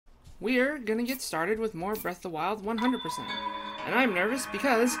we're gonna get started with more Breath of the Wild 100%. And I'm nervous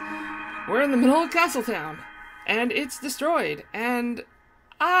because we're in the middle of Castletown, and it's destroyed, and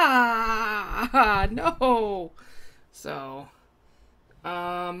no! So,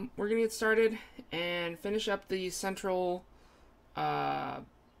 we're gonna get started and finish up the central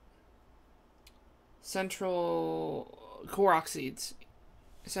Korok seeds.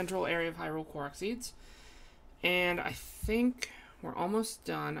 Central area of Hyrule Korok seeds. And I think we're almost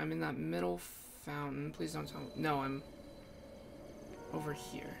done. I'm in that middle fountain. Please don't tell me. No, I'm over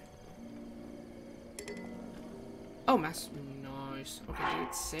here. Oh, nice. Okay, did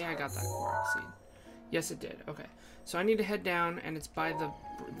it say I got that Korok seed? Yes, it did. Okay. So I need to head down, and it's by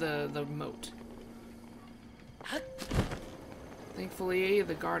the moat. Thankfully,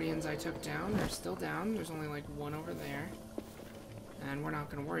 the guardians I took down are still down. There's only like one over there. And we're not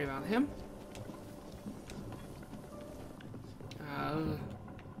going to worry about him.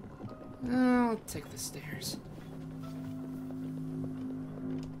 I'll take the stairs.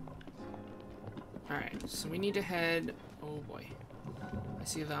 Alright, so we need to head... Oh boy. I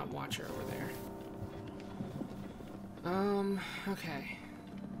see that watcher over there. Okay.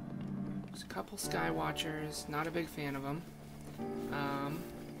 There's a couple sky watchers. Not a big fan of them.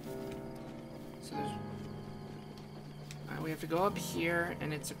 So there's... we have to go up here,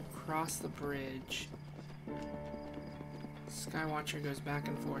 and it's across the bridge. Skywatcher goes back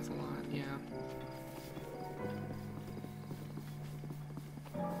and forth a lot, yeah.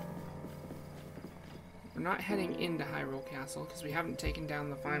 We're not heading into Hyrule Castle, because we haven't taken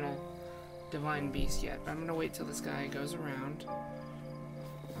down the final Divine Beast yet, but I'm gonna wait till this guy goes around.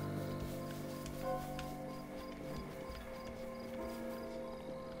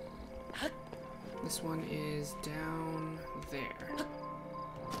 This one is down there.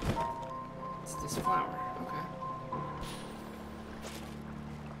 It's this flower, okay.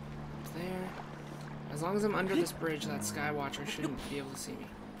 There. As long as I'm under this bridge, that Skywatcher shouldn't be able to see me.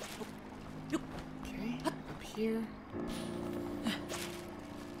 Okay, up here.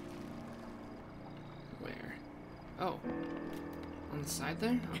 Where? Oh. On the side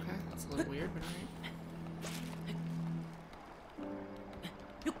there? Okay, that's a little weird, but alright.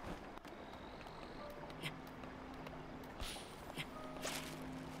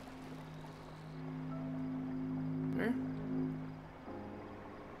 Where?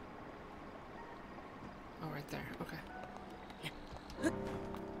 Oh, right there. Okay.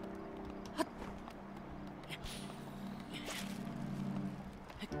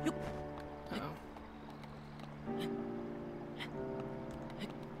 Uh-oh.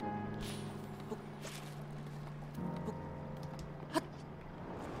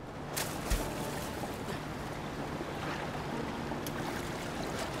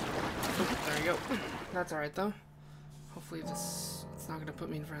 There we go. That's alright, though. Hopefully it's not going to put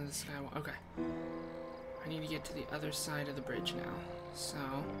me in front of the skywalk. Okay. I need to get to the other side of the bridge now. So...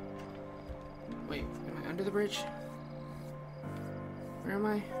 Wait, am I under the bridge? Where am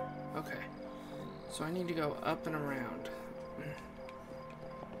I? Okay. So I need to go up and around.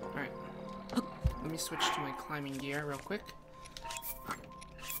 Alright. Let me switch to my climbing gear real quick.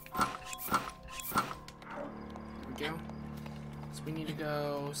 There we go. So we need to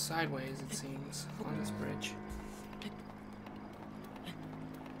go sideways, it seems, on this bridge.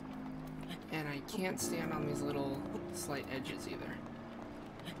 And I can't stand on these little slight edges either.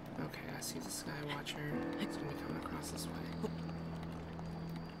 Okay, I see the Skywatcher. It's gonna be coming across this way.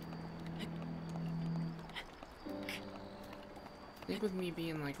 I think with me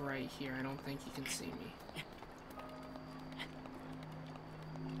being like right here, I don't think he can see me.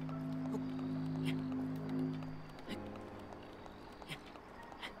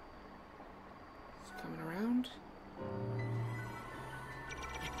 It's coming around.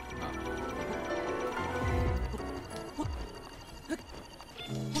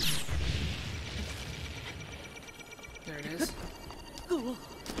 There it is.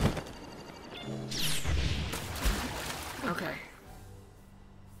 Okay.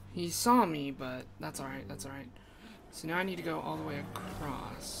 He saw me, but that's alright, that's alright. So now I need to go all the way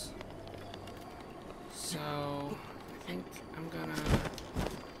across. So, I think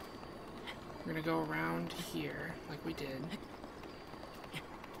we're gonna go around here, like we did.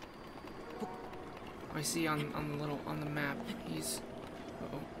 I see on the map, he's...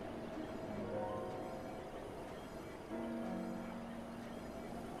 Uh-oh.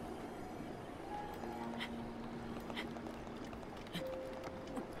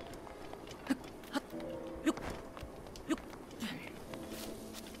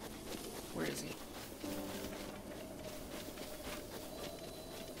 Where is he?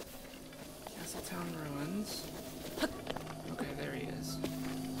 Castletown ruins. Okay, there he is.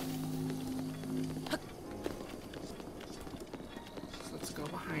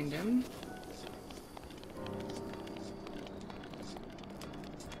 find him.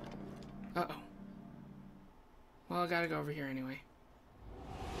 Uh-oh. Well, I gotta go over here anyway.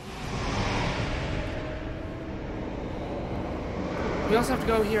 We also have to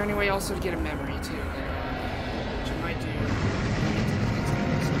go here anyway, also to get a memory, too. Which I might do.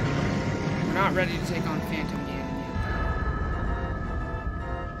 We're not ready to take on Phantom Ganon yet, though.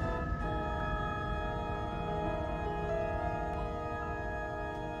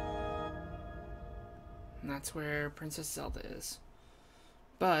 And that's where Princess Zelda is.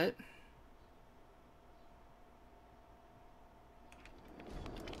 But...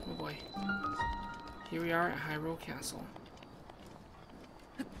 oh boy. Here we are at Hyrule Castle.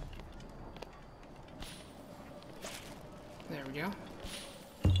 There we go.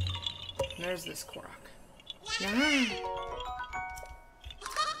 And there's this Korok. Yeah.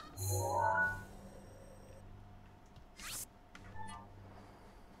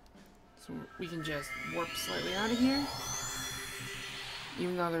 So we can just warp slightly out of here.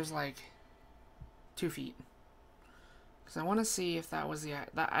 Even though there's like 2 feet. Because I want to see if that was the...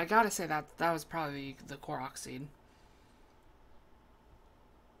 I gotta say that was probably the Korok seed.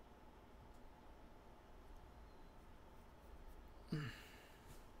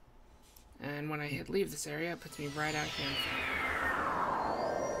 And when I hit leave this area, it puts me right out here in front.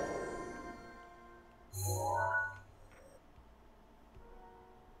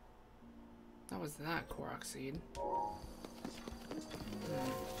 That was that Korok seed.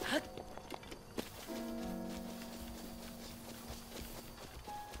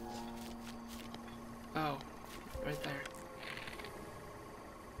 Oh, right there.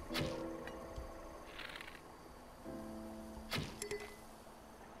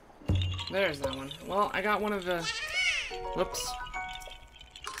 There's that one. Well, I got one of the... whoops.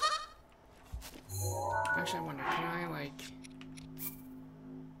 Actually, I wonder, can I, like...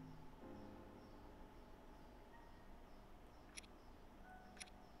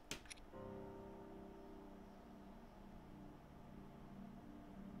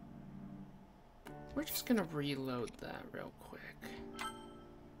 we're just gonna reload that real quick.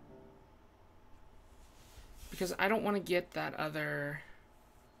 Because I don't want to get that other...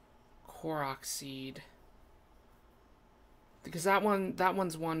 Korok seed, because that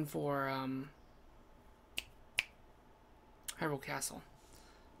one's one for Hyrule Castle,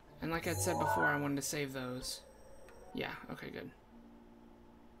 and like I said before, I wanted to save those. Yeah, okay, good.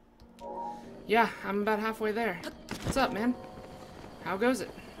 Yeah, I'm about halfway there. What's up, man? How goes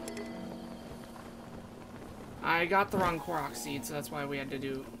it? I got the wrong Korok seed, so that's why we had to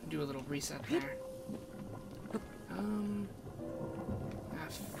do a little reset there.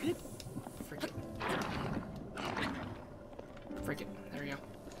 Frick it. There we go.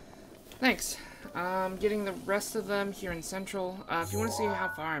 Thanks. Getting the rest of them here in Central. If you want to see how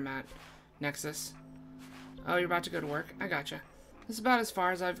far I'm at, Nexus. Oh, you're about to go to work? I gotcha. This is about as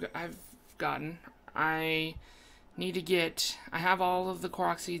far as I've gotten. I need to get... I have all of the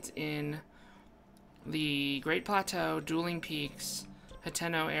Korok seeds in the Great Plateau, Dueling Peaks,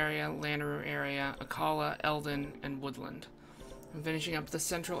 Hateno area, Landaroo area, Akala, Eldin, and Woodland. I'm finishing up the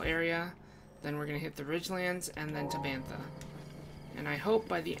Central area. Then we're going to hit the Ridgelands, and then Tabantha. And I hope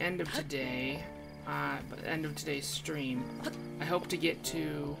by the end of today, by the end of today's stream, I hope to get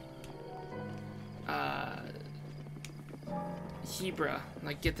to Hebra,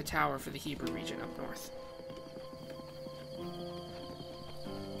 like get the tower for the Hebra region up north.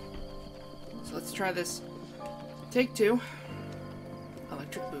 So let's try this. Take 2.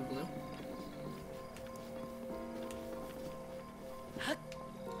 Electric Boogaloo.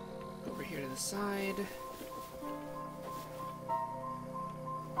 Go over here to the side.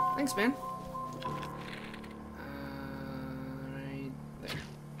 Thanks, man. Right there.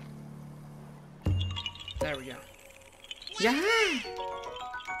 There we go. Yeah!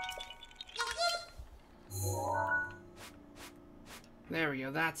 There we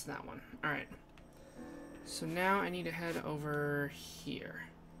go. That's that one. Alright. So now I need to head over here.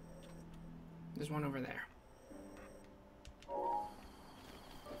 There's one over there.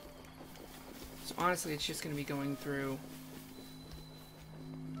 So honestly, it's just going to be going through...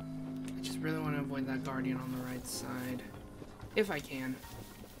 I just really want to avoid that Guardian on the right side. If I can.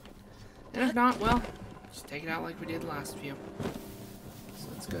 And if not, well, just take it out like we did the last few. So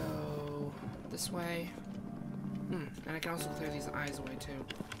let's go this way. And I can also clear these eyes away too.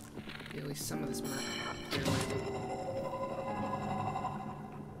 Get at least some of this murk cleared away.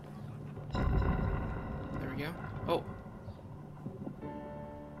 There we go. Oh!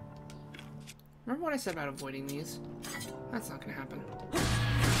 Remember what I said about avoiding these? That's not gonna happen.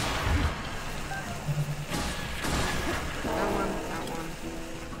 That one, that one.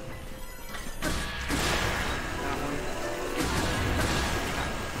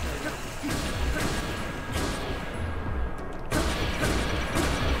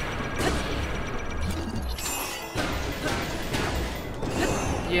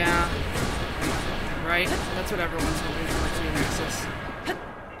 Yeah. Right? That's what everyone's hoping for too, Nexus.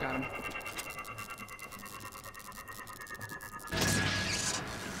 Got him.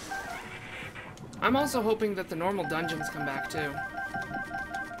 I'm also hoping that the normal dungeons come back too.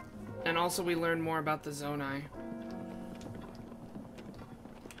 And also we learn more about the Zonai.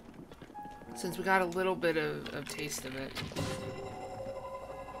 Since we got a little bit of taste of it.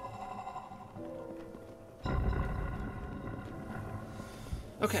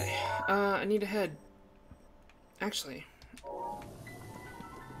 Okay, I need to head. Actually.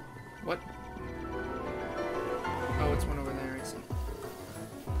 What? Oh, it's one over there, I see.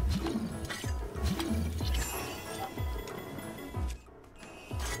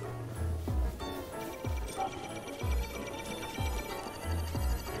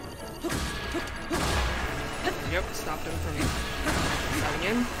 Yep, stopped him from coming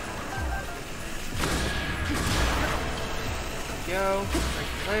in. Go. Break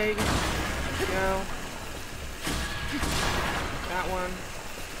the leg. Go. That one.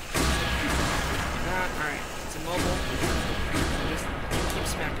 That. Alright. It's immobile. Just keep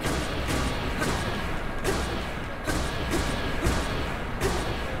smacking.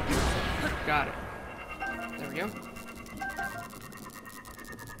 Got it. There we go.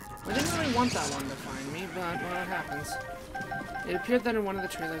 I didn't really want that one to find me, but well, it happens. It appeared that in one of the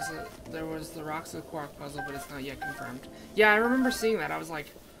trailers that there was the Rocks of the Korok puzzle, but it's not yet confirmed. Yeah, I remember seeing that. I was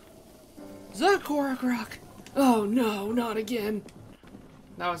like, the Korok Rock! Oh no, not again!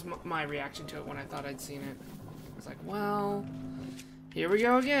 That was my reaction to it when I thought I'd seen it. I was like, well, here we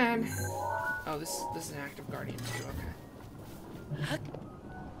go again. Oh, this is an active guardian too, okay.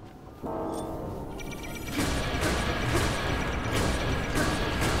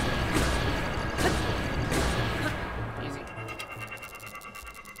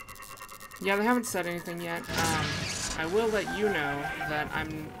 Yeah, they haven't said anything yet. I will let you know that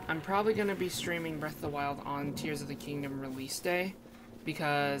I'm probably gonna be streaming Breath of the Wild on Tears of the Kingdom release day,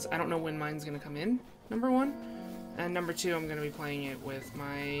 because I don't know when mine's gonna come in, number one, and number two, I'm gonna be playing it with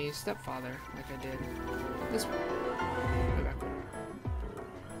my stepfather, like I did this one. Way back when.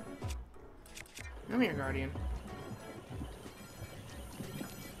 Come here, Guardian.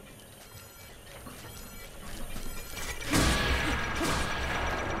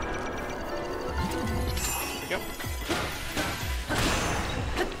 Yep.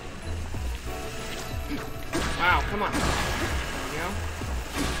 Wow, come on. There we go.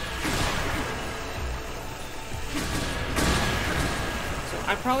 So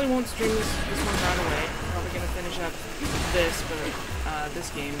I probably won't stream this one right away. I'm probably gonna finish up this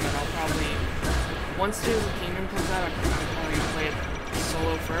game, but I'll probably, once Tears of the Kingdom comes out, I'm probably gonna play it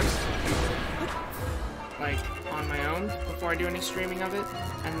solo first. Like, on my own, before I do any streaming of it.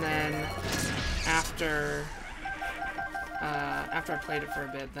 And then after I played it for a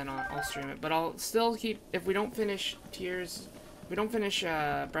bit, then I'll stream it. But I'll still keep, if we don't finish Breath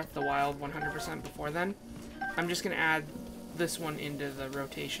of the Wild 100% before then, I'm just going to add this one into the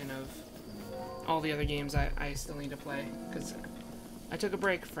rotation of all the other games I still need to play, because I took a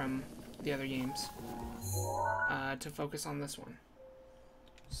break from the other games to focus on this one.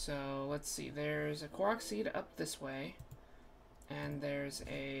 So, let's see, there's a Korok Seed up this way, and there's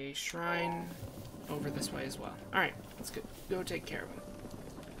a shrine over this way as well. Alright, let's go take care of him.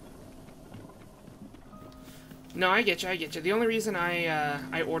 No, I get you. The only reason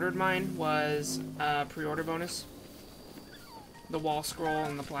I ordered mine was pre-order bonus. The wall scroll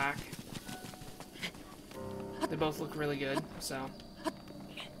and the plaque. They both look really good, so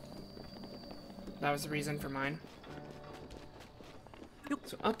that was the reason for mine.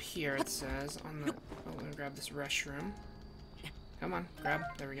 So up here it says on the... Oh, I'm gonna grab this restroom. Come on, grab.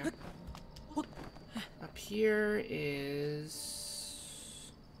 There we go. Up here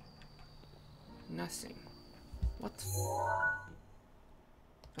is... nothing. What? Oh,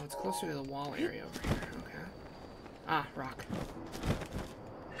 it's closer to the wall area over here. Okay. Ah, rock.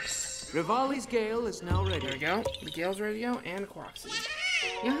 Rivali's Gale is now ready. There we go. The Gale's ready to go, and a Korok Seed.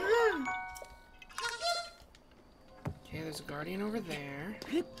 Yeah! Okay, there's a Guardian over there.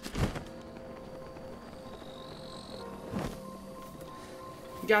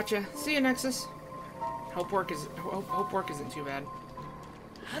 Gotcha. See ya, Nexus. Hope work isn't too bad.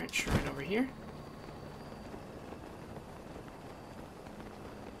 Alright, shrine over here.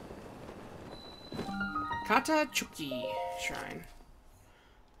 Kata Chuki Shrine.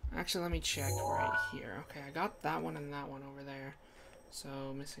 Actually, let me check right here. Okay, I got that one and that one over there.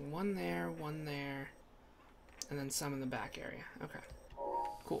 So, missing one there, and then some in the back area. Okay.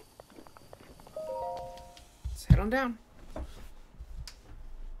 Cool. Let's head on down.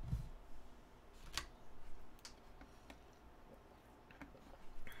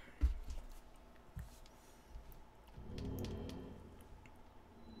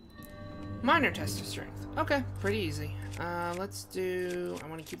 Minor test of strength. Okay, pretty easy. Let's do... I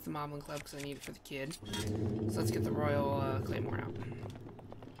want to keep the Moblin Club because I need it for the kid. So let's get the Royal Claymore out.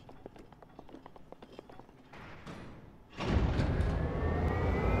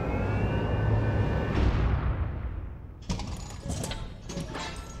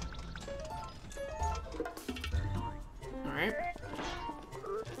 Alright.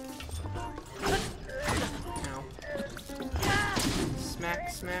 Ow.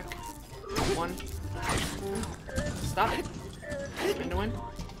 Smack, smack. One. Stop it. Spin to win.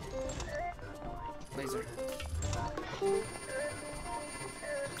 Laser.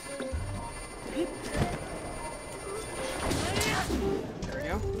 There we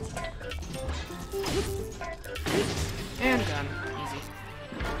go. And done. Easy.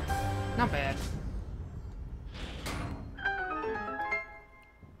 Not bad.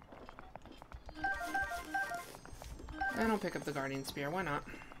 And I'll pick up the Guardian Spear. Why not?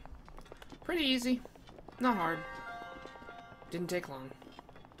 Pretty easy. Not hard. Didn't take long.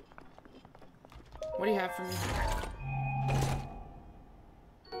 What do you have for me?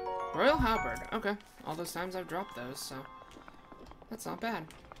 Royal Halberd. Okay. All those times I've dropped those, so that's not bad.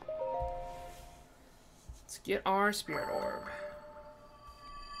 Let's get our Spirit Orb.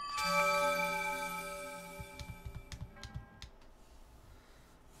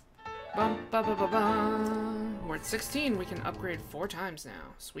 Bum, ba, ba, ba, ba. We're at 16. We can upgrade 4 times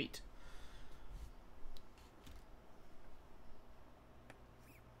now. Sweet.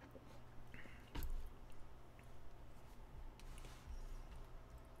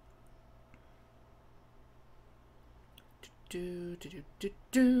 Do, do, do, do,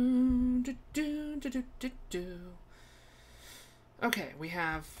 do, do, do, do, do, do. Okay, we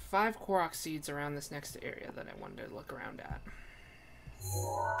have 5 Korok seeds around this next area that I wanted to look around at.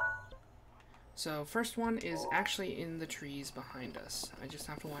 So, first one is actually in the trees behind us. I just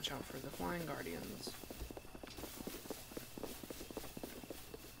have to watch out for the Flying Guardians.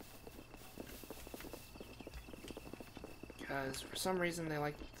 Because for some reason they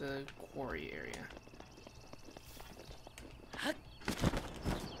like the quarry area.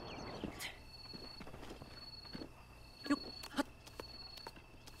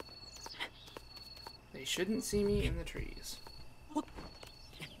 They shouldn't see me in the trees.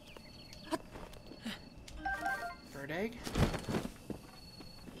 Bird egg?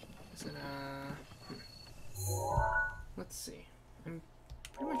 Is it Let's see. I'm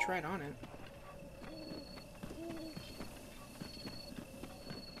pretty much right on it.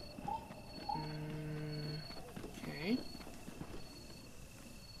 Okay.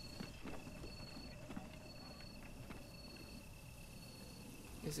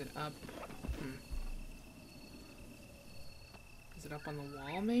 Is it up? Is it up on the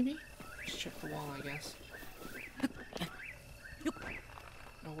wall, maybe? Let's check the wall, I guess.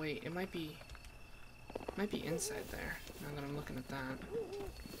 Oh wait, it might be inside there, now that I'm looking at that.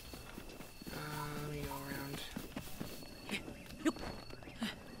 Let me go around.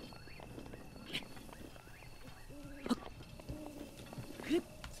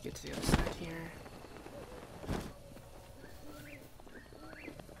 Let's get to the other side here.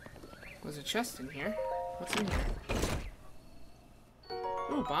 There's a chest in here. What's in here?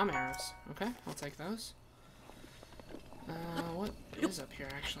 Ooh, bomb arrows. Okay, I'll take those. What is up here,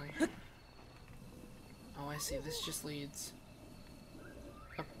 actually? Oh, I see. This just leads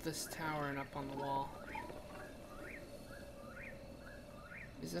up this tower and up on the wall.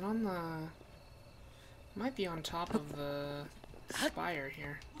 Is it on the... Might be on top of the spire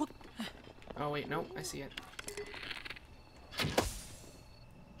here. Oh, wait, nope. I see it.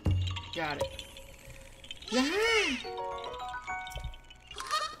 Got it. Yeah!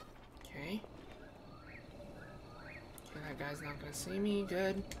 Okay. That guy's not gonna see me.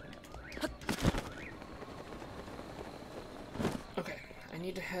 Good. Okay, I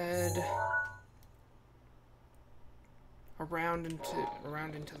need to head around into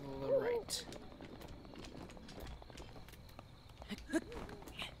the right.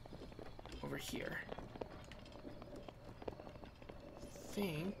 Over here.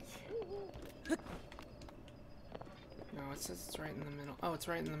 Think. No, it says it's right in the middle. Oh, it's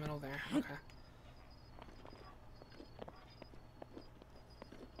right in the middle there. Okay.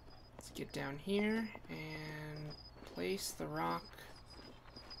 Let's get down here and place the rock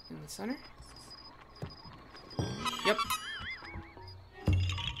in the center. Yep.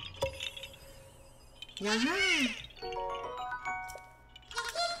 Yaha!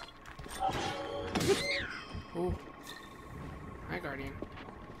 Ooh. Hi, Guardian.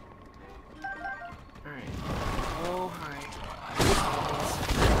 Alright. Oh, hi.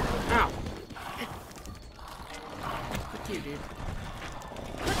 Ow! Fuck you, dude.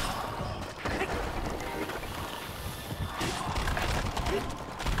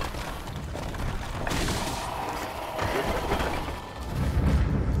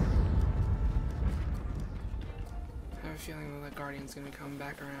 it's gonna come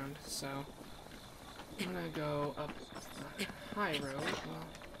back around, so I'm gonna go up the high road. Well,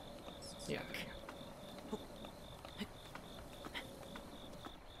 yeah, there we go.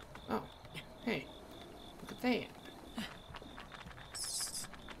 Oh, hey, look at that.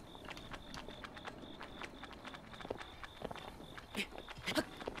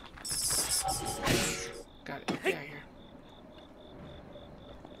 Got it. Get out of here.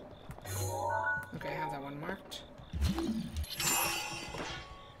 Okay, I have that one marked.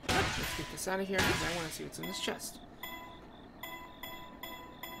 Let's get this out of here because I want to see what's in this chest.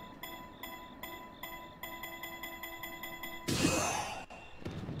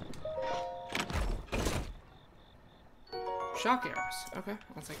 Shock arrows. Okay,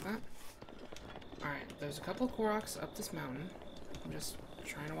 I'll take that. Alright, there's a couple of Koroks up this mountain. I'm just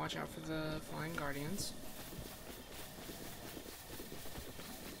trying to watch out for the flying guardians.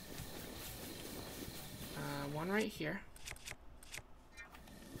 One right here.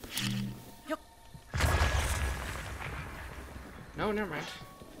 No, never mind.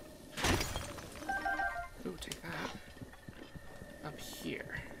 Ooh, take that. Up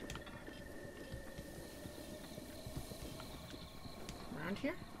here. Around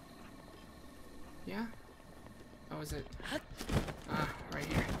here? Yeah? Oh, is it? Ah, right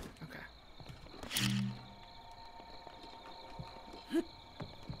here. Okay.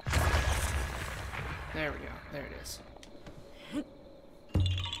 There we go. There it is.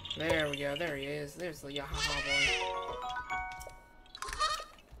 There we go. There he is. There's the Yahaha boy.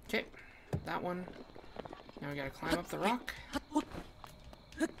 Okay. That one. Now we gotta climb up the rock.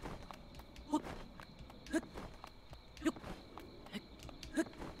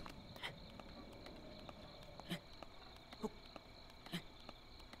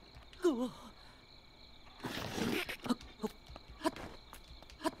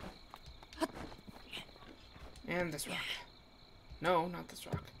 And this rock. No, not this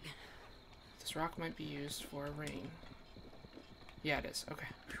rock. This rock might be used for a ring. Yeah, it is. Okay.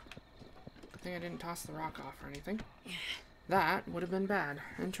 Good thing I didn't toss the rock off or anything. That would have been bad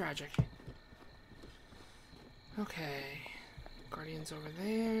and tragic. Okay. Guardian's over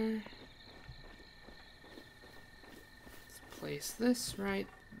there. Let's place this right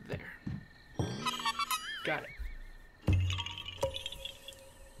there. Got it.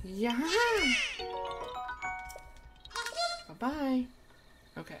 Yeah. Bye-bye.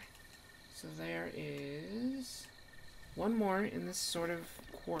 Okay. So there is one more in this sort of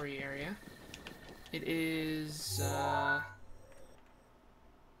quarry area. It is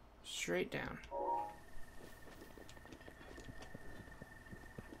straight down.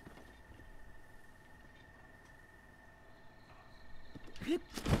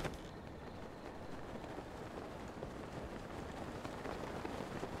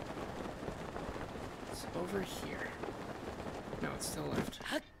 It's over here. No, it's still left.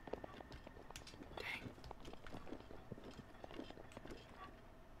 Dang.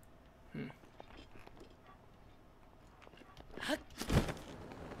 It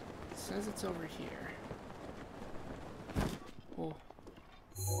says it's over here. Oh.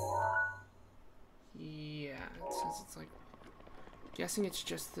 Yeah, it says it's like... Guessing it's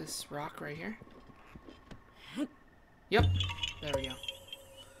just this rock right here. Yep. There we go.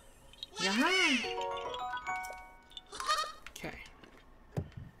 Yaha! Okay.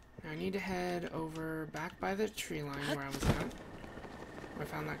 Now I need to head over back by the tree line where I was at. Where I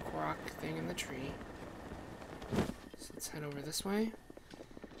found that Korok thing in the tree. So let's head over this way.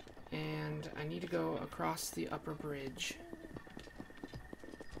 And I need to go across the upper bridge.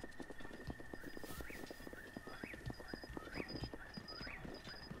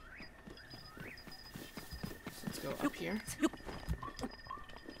 So let's go up here.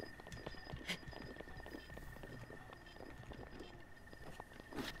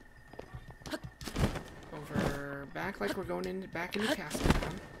 Over back like we're going back into Castle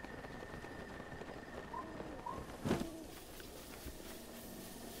Town.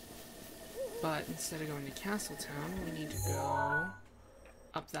 But instead of going to Castle Town, we need to go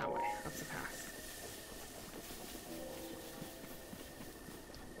up that way, up the path.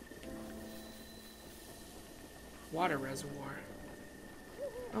 Water reservoir.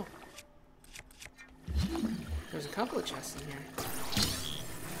 Oh. There's a couple of chests in here.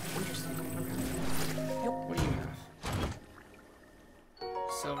 Interesting. Okay. What do you have?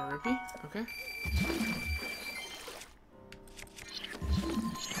 Silver rupee. Okay.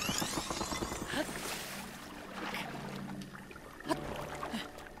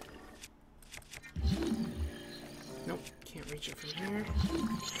 Nope, can't reach it from here.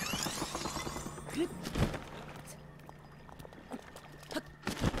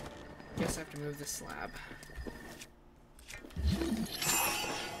 Guess I have to move the slab.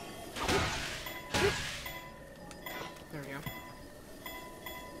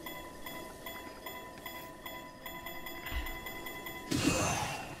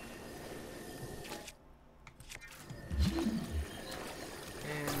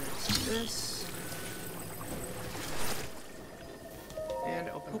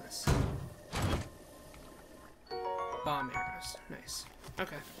 this. Bomb arrows. Nice.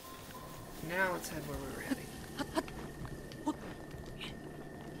 Okay. Now let's head where we were heading.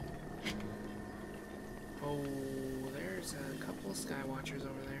 Oh, there's a couple of sky watchers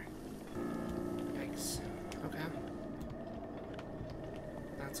over there. Yikes. Okay.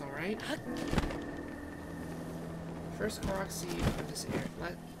 That's alright. First Korok seed of this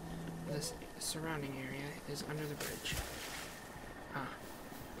area. This surrounding area is under the bridge. Ah.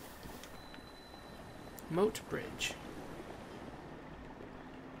 Moat bridge.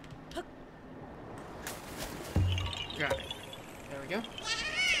 Got it. There we go.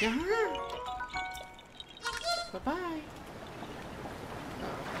 Yeah. Bye-bye. Uh-oh.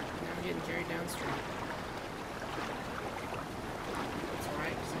 Now I'm getting carried downstream. That's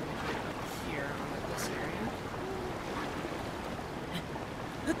alright, because I'm going to get up here on this area.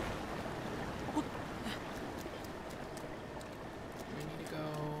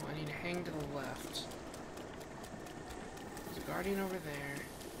 I need to hang to the left. There's a guardian over there.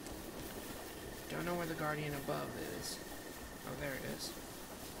 Don't know where the guardian above is. Oh, there it is.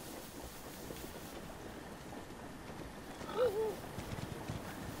 Oh.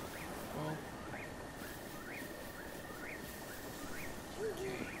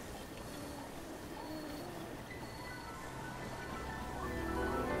 Okay.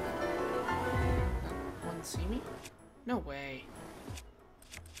 That one see me? No way.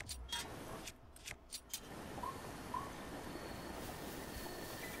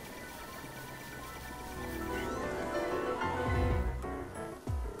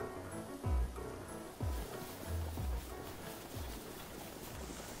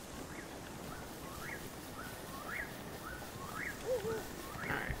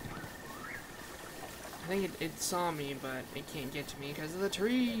 I think it saw me, but it can't get to me because of the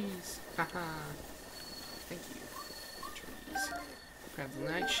trees. Haha. Thank you. Trees. Grab the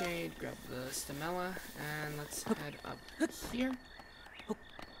nightshade, grab the stamella, and let's head up here.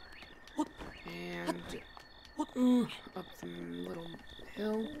 And up the little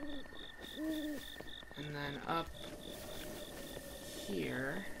hill. And then up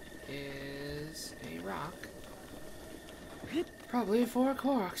here is a rock. Probably for a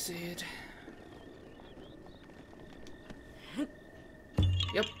Korok seed.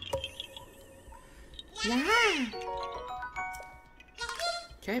 Yep. Yeah.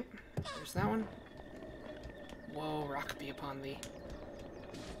 Okay, there's that one. Whoa, rock be upon thee.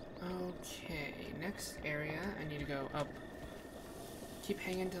 Okay, next area, I need to go up. Keep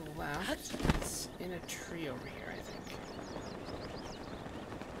hanging to the left. It's in a tree over here, I think.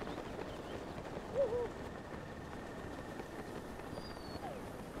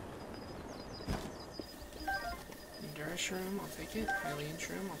 Endura shroom, I'll take it. Hylian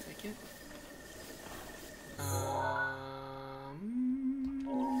shroom, I'll take it. A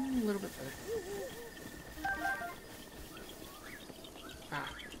little bit further. Ah.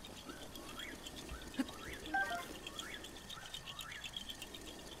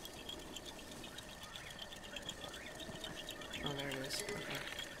 Oh, there it is. Okay.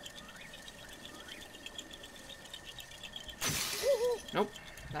 Nope,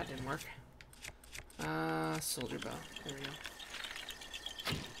 that didn't work. Soldier bow. There we go.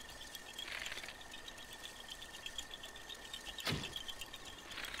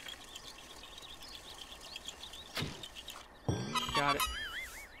 Got it.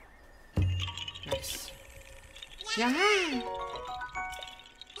 Nice. Yeah.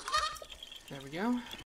 There we go.